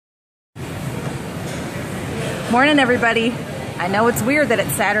Morning, everybody. I know it's weird that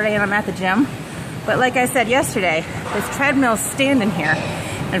it's Saturday and I'm at the gym, but like I said yesterday, this treadmill's standing here,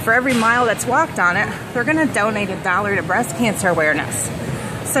 and for every mile that's walked on it, they're gonna donate $1 to breast cancer awareness.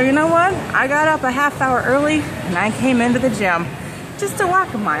 So you know what? I got up a half hour early and I came into the gym just to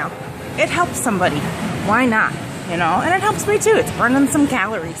walk a mile. It helps somebody. Why not? You know, and it helps me too. It's burning some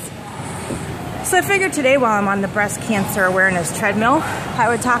calories. So I figured today, while I'm on the breast cancer awareness treadmill, I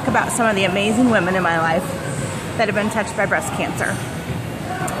would talk about some of the amazing women in my life that have been touched by breast cancer.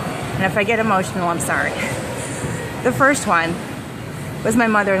 And if I get emotional, I'm sorry. The first one was my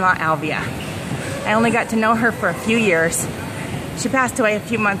mother-in-law, Alvia. I only got to know her for a few years. She passed away a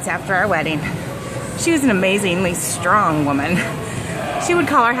few months after our wedding. She was an amazingly strong woman. She would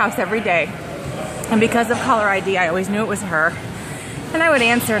call our house every day. And because of caller ID, I always knew it was her. And I would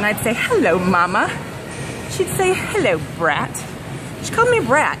answer and I'd say, "Hello, Mama." She'd say, "Hello, Brat." She called me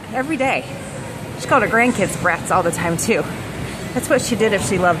Brat every day. She called her grandkids brats all the time too. That's what she did if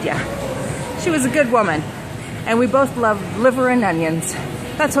she loved you. She was a good woman. And we both loved liver and onions.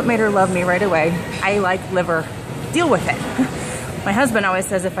 That's what made her love me right away. I like liver. Deal with it. My husband always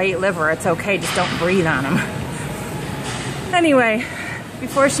says if I eat liver, it's okay, just don't breathe on him. Anyway,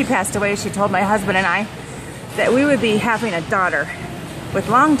 before she passed away, she told my husband and I that we would be having a daughter with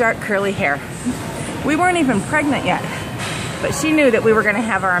long, dark, curly hair. We weren't even pregnant yet, but she knew that we were gonna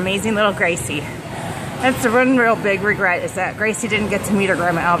have our amazing little Gracie. That's the one real big regret, is that Gracie didn't get to meet her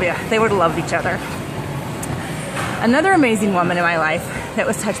Grandma Alvia. They would have loved each other. Another amazing woman in my life that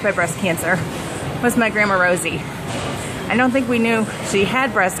was touched by breast cancer was my Grandma Rosie. I don't think we knew she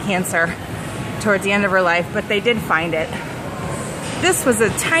had breast cancer towards the end of her life, but they did find it. This was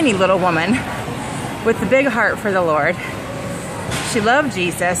a tiny little woman with a big heart for the Lord. She loved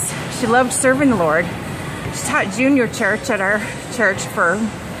Jesus. She loved serving the Lord. She taught junior church at our church for,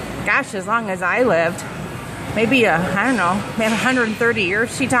 gosh, as long as I lived. Maybe, I don't know, maybe 130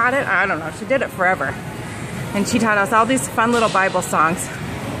 years she taught it. I don't know. She did it forever. And she taught us all these fun little Bible songs.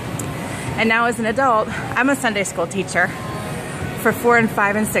 And now as an adult, I'm a Sunday school teacher for 4-, and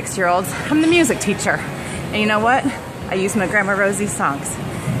 5-, and 6-year-olds. I'm the music teacher. And you know what? I use my Grandma Rosie's songs.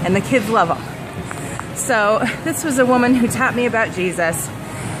 And the kids love them. So this was a woman who taught me about Jesus.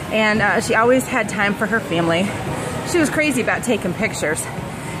 And she always had time for her family. She was crazy about taking pictures.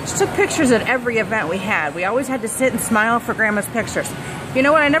 She took pictures at every event we had. We always had to sit and smile for Grandma's pictures. You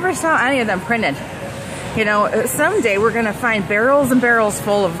know what? I never saw any of them printed. You know, someday we're gonna find barrels and barrels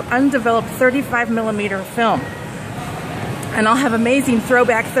full of undeveloped 35mm film. And I'll have amazing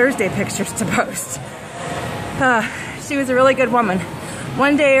Throwback Thursday pictures to post. She was a really good woman.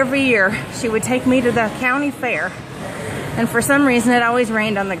 One day every year, she would take me to the county fair. And for some reason, it always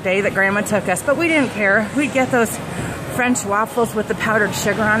rained on the day that Grandma took us, but we didn't care. We'd get those French waffles with the powdered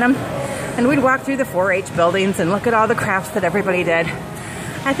sugar on them, and we'd walk through the 4-H buildings and look at all the crafts that everybody did.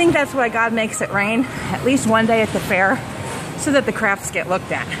 I think that's why God makes it rain at least one day at the fair, so that the crafts get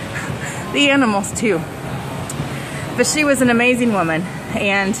looked at. The animals too. But she was an amazing woman,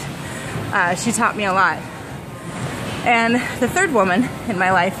 and she taught me a lot. And the third woman in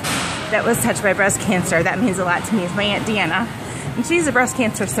my life that was touched by breast cancer, that means a lot to me, is my Aunt Deanna. And she's a breast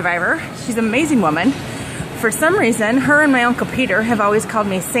cancer survivor. She's an amazing woman. For some reason, her and my Uncle Peter have always called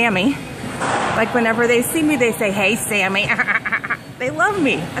me Sammy. Like whenever they see me, they say, "Hey, Sammy." They love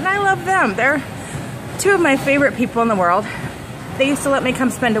me, and I love them. They're two of my favorite people in the world. They used to let me come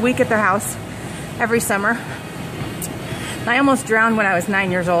spend a week at their house every summer. I almost drowned when I was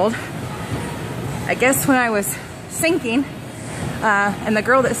 9 years old. I guess when I was sinking, and the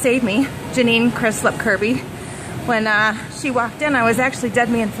girl that saved me, Janine Crislip Kirby, when she walked in, I was actually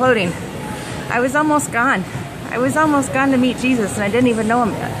dead man floating. I was almost gone. I was almost gone to meet Jesus, and I didn't even know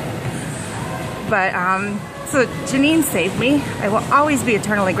him yet. But, so Janine saved me. I will always be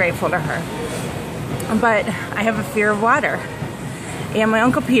eternally grateful to her. But I have a fear of water. And my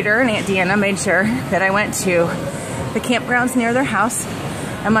Uncle Peter and Aunt Deanna made sure that I went to the campgrounds near their house,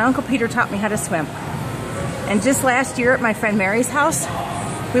 and my Uncle Peter taught me how to swim. And just last year at my friend Mary's house,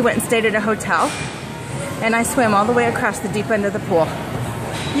 we went and stayed at a hotel, and I swam all the way across the deep end of the pool.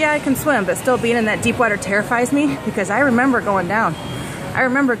 Yeah, I can swim, but still being in that deep water terrifies me, because I remember going down. I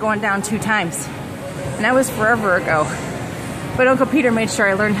remember going down 2 times, and that was forever ago. But Uncle Peter made sure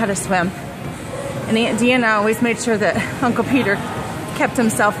I learned how to swim. And Aunt Deanna always made sure that Uncle Peter kept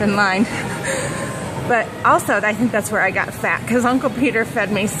himself in line. But also, I think that's where I got fat, because Uncle Peter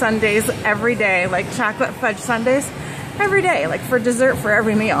fed me sundaes every day, like chocolate fudge sundaes every day, like for dessert for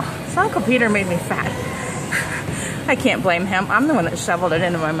every meal. So Uncle Peter made me fat. I can't blame him. I'm the one that shoveled it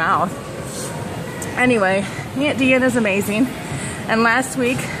into my mouth. Anyway, Aunt Deanna's amazing. And last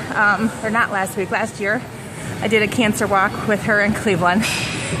week, or not last week, last year, I did a cancer walk with her in Cleveland,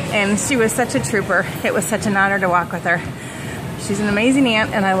 and she was such a trooper. It was such an honor to walk with her. She's an amazing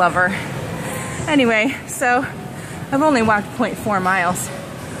aunt, and I love her. Anyway, so I've only walked 0.4 miles,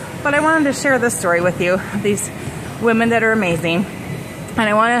 but I wanted to share this story with you, these women that are amazing. And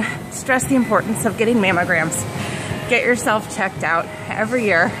I want to stress the importance of getting mammograms. Get yourself checked out every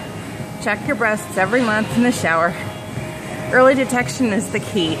year. Check your breasts every month in the shower. Early detection is the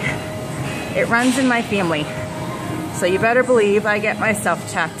key. It runs in my family. So you better believe I get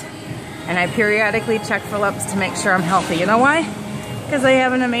myself checked. And I periodically check for lumps to make sure I'm healthy. You know why? Because I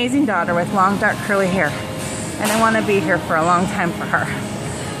have an amazing daughter with long, dark, curly hair. And I want to be here for a long time for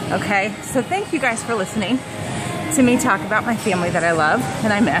her. Okay? So thank you guys for listening to me talk about my family that I love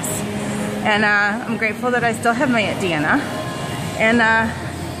and I miss. And I'm grateful that I still have my Aunt Deanna.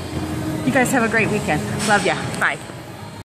 And you guys have a great weekend. Love ya. Bye.